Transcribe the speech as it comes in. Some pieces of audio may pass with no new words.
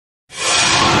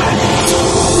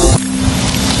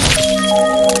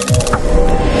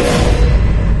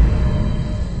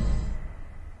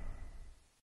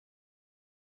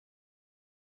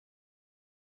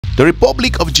The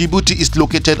Republic of Djibouti is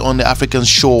located on the African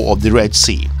shore of the Red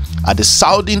Sea, at the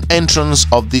southern entrance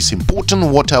of this important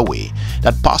waterway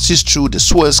that passes through the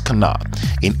Suez Canal.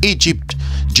 In Egypt,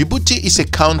 Djibouti is a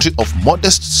country of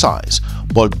modest size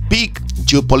but big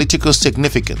geopolitical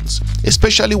significance,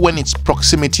 especially when its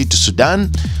proximity to Sudan,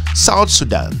 South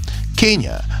Sudan,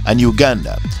 Kenya, and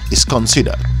Uganda is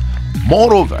considered.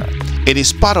 Moreover, it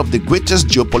is part of the greatest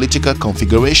geopolitical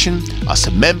configuration as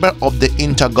a member of the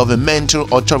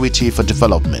Intergovernmental Authority for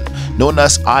Development, known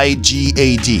as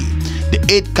IGAD, the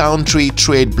 8-country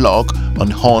trade bloc on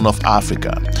the Horn of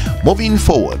Africa. Moving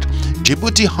forward,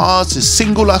 Djibouti has a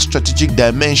singular strategic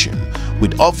dimension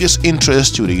with obvious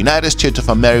interest to the United States of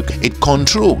America. It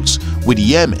controls, with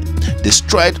Yemen, the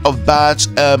Strait of Bab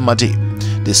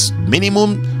el-Mandeb, this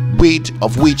minimum weight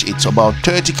of which it's about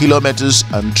 30 kilometers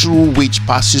and through which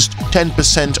passes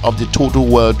 10% of the total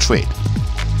world trade.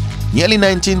 Nearly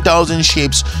 19,000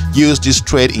 ships used this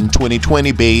trade in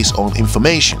 2020 based on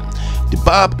information. The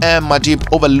Bab el-Mandeb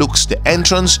overlooks the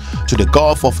entrance to the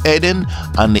Gulf of Aden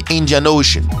and the Indian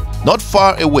Ocean. Not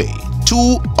far away,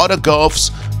 two other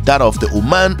gulfs, that of the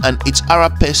Oman and its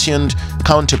Arab-Persian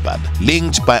counterpart,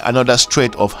 linked by another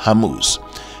Strait of Hurmuz.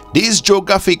 This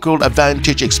geographical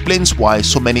advantage explains why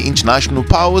so many international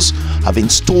powers have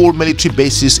installed military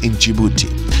bases in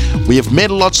Djibouti. We have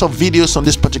made lots of videos on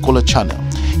this particular channel.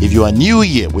 If you are new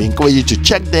here, we encourage you to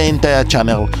check the entire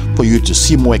channel for you to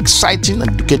see more exciting and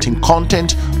educating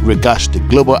content regards the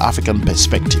global African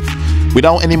perspective.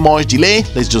 Without any more delay,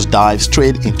 let's just dive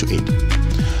straight into it.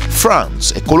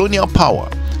 France, a colonial power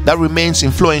that remains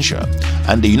influential,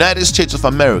 and the United States of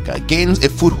America gains a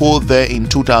foothold there in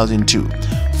 2002,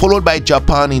 followed by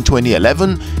Japan in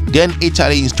 2011, then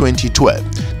Italy in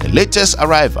 2012. The latest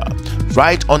arrival,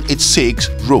 right on its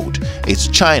sixth road, is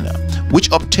China,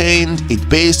 which obtained its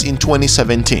base in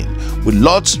 2017. With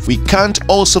lots, we can't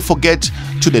also forget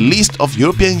to the list of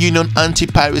European Union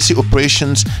anti-piracy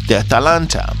operations, the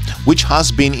Atalanta, which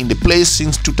has been in the place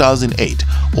since 2008,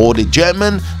 or the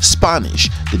German, Spanish,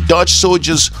 the Dutch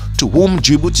soldiers to whom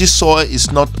Djibouti's soil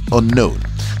is not unknown.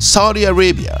 Saudi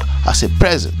Arabia has a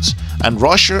presence, and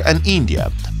Russia and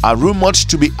India are rumored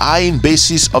to be eyeing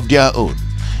bases of their own.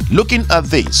 Looking at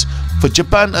this, for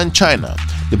Japan and China,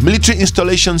 the military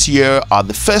installations here are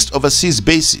the first overseas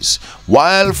bases,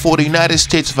 while for the United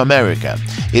States of America,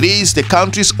 it is the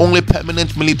country's only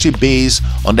permanent military base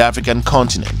on the African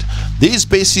continent. These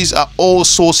bases are all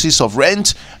sources of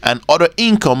rent and other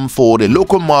income for the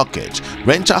local market,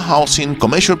 rental housing,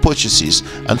 commercial purchases,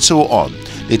 and so on.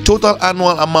 The total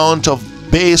annual amount of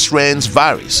base rents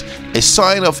varies, a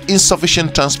sign of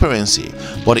insufficient transparency,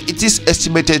 but it is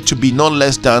estimated to be none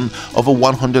less than over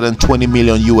 120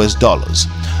 million US dollars.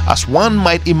 As one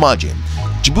might imagine,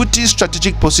 Djibouti's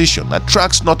strategic position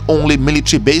attracts not only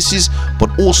military bases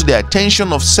but also the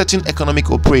attention of certain economic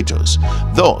operators,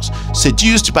 thus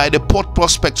seduced by the port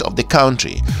prospects of the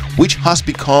country, which has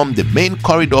become the main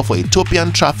corridor for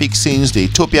Ethiopian traffic since the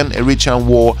Ethiopian-Eritrean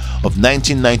War of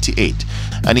 1998,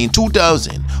 and in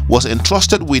 2000 was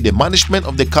entrusted with the management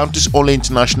of the country's only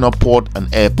international port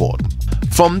and airport.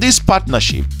 From this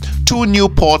partnership, two new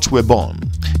ports were born.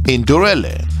 In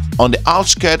Doralé, on the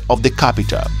outskirts of the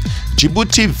capital,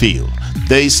 Djiboutiville,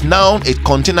 there is now a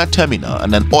container terminal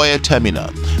and an oil terminal.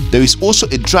 There is also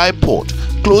a dry port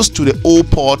close to the old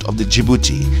port of the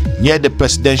Djibouti, near the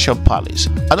presidential palace.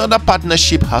 Another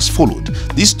partnership has followed,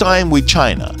 this time with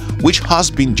China, which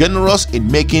has been generous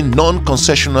in making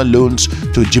non-concessional loans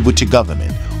to Djibouti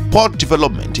government. Port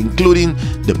development, including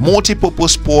the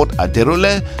multi-purpose port at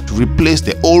Doralé to replace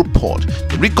the old port,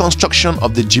 the reconstruction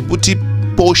of the Djibouti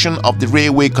portion of the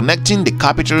railway connecting the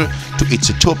capital to its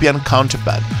Ethiopian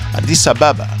counterpart, Addis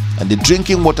Ababa, and the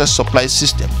drinking water supply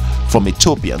system from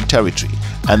Ethiopian territory,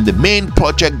 and the main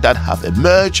project that have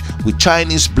emerged with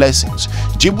Chinese blessings.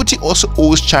 Djibouti also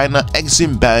owes China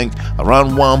Exim Bank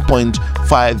around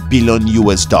 1.5 billion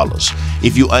US dollars.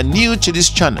 If you are new to this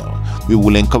channel, we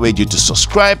will encourage you to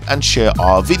subscribe and share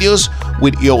our videos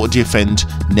with your different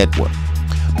network.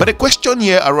 But the question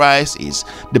here arises is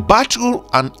the battle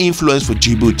and influence for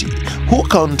Djibouti. Who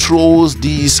controls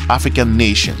this African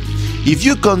nation? If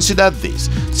you consider this,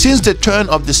 since the turn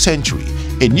of the century,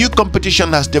 a new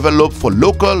competition has developed for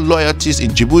local loyalties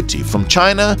in Djibouti from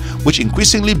China, which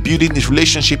increasingly building its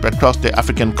relationship across the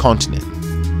African continent.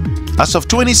 As of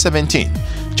 2017,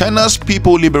 China's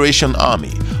People Liberation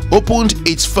Army opened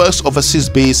its first overseas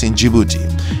base in Djibouti.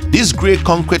 This grey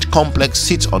concrete complex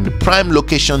sits on the prime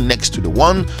location next to the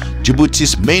one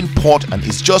Djibouti's main port and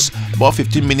is just about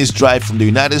 15 minutes drive from the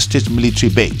United States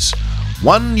military base.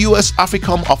 One US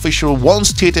AFRICOM official once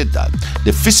stated that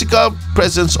the physical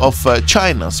presence of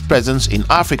China's presence in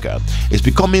Africa is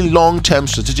becoming long-term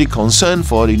strategic concern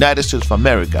for the United States of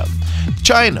America.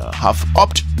 China have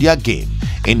upped their game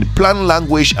in the plan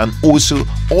language, and also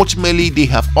ultimately they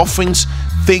have offerings,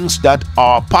 things that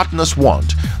our partners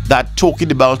want, that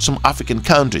talking about some African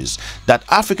countries, that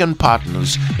African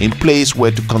partners in place were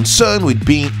to concern with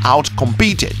being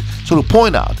out-competed. So to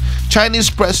point out, Chinese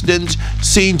President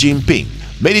Xi Jinping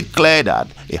made it clear that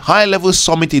a high-level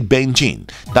summit in Beijing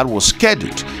that was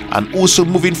scheduled and also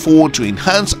moving forward to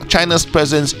enhance China's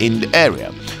presence in the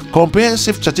area.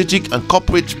 Comprehensive strategic and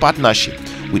corporate partnership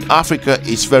with Africa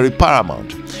is very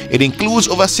paramount. It includes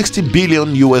over $60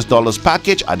 billion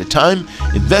package at the time,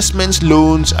 investments,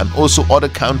 loans, and also other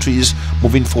countries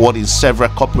moving forward in several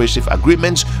cooperative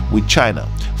agreements with China.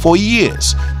 For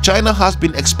years, China has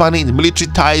been expanding its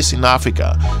military ties in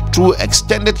Africa through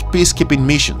extended peacekeeping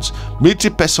missions,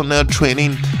 military personnel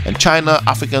training, and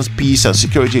China-African Peace and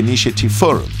Security Initiative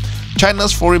Forum.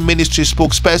 China's foreign ministry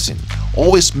spokesperson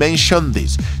always mentioned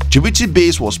this. Djibouti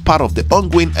base was part of the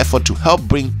ongoing effort to help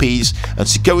bring peace and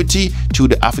security to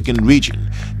the African region.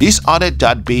 This added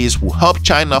that base will help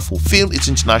China fulfill its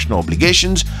international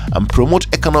obligations and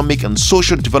promote economic and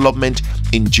social development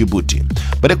in Djibouti.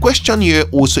 But the question here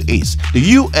also is, the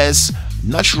US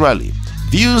naturally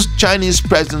views Chinese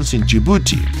presence in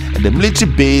Djibouti and the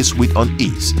military base with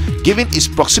unease, given its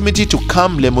proximity to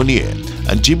Camp Lemonier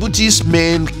and Djibouti's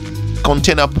main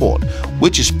container port,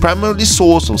 which is primarily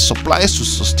source of supplies to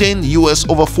sustain US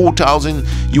over 4,000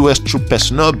 US troop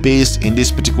personnel based in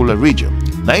this particular region.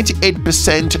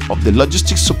 98% of the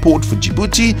logistics support for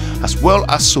Djibouti as well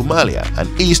as Somalia and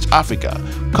East Africa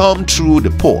come through the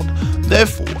port.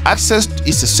 Therefore, access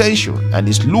is essential, and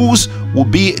its loss will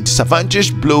be a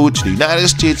disadvantaged blow to the United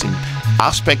States in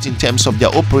aspect in terms of their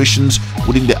operations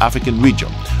within the African region.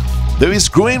 There is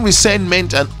growing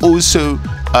resentment and also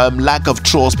lack of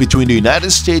trust between the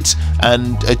United States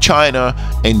and China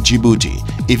and Djibouti.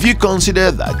 If you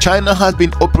consider that China has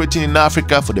been operating in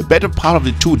Africa for the better part of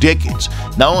the 2 decades,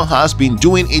 now has been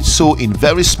doing it so in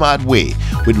very smart way,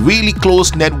 with really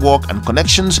close network and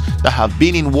connections that have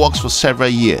been in works for several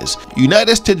years.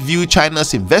 United States view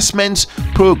China's investments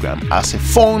program as a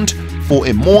fund for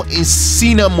a more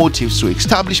senior motives to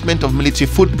establishment of military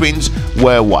footprints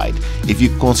worldwide. If you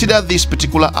consider this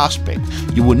particular aspect,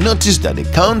 you will notice that the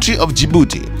country of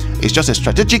Djibouti is just a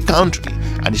strategic country,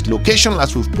 and its location,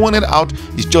 as we've pointed out,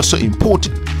 is just so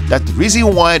important. That's the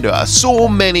reason why there are so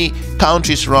many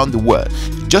countries around the world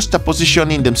just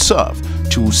positioning themselves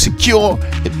to secure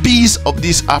the peace of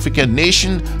this African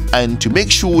nation and to make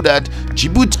sure that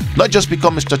Djibouti not just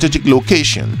becomes a strategic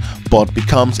location but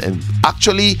becomes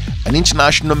actually an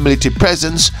international military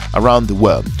presence around the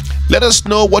world. Let us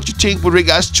know what you think with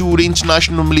regards to the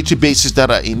international military bases that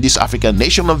are in this African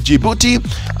nation of Djibouti,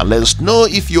 and let us know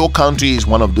if your country is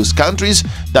one of those countries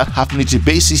that have military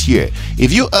bases here.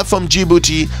 If you are from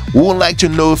Djibouti, we would like to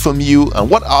know from you and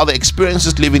what are the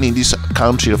experiences living in this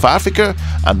country of Africa,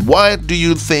 and why do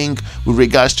you think with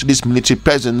regards to this military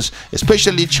presence,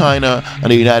 especially China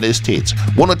and the United States.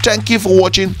 Want to thank you for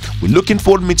watching. We're looking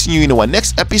forward to meeting you in our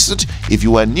next episode. If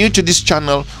you are new to this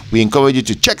channel, we encourage you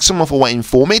to check some of our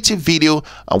informative video,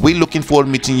 and we're looking forward to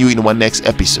meeting you in our next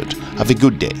episode. Have a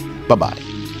good day. Bye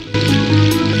bye.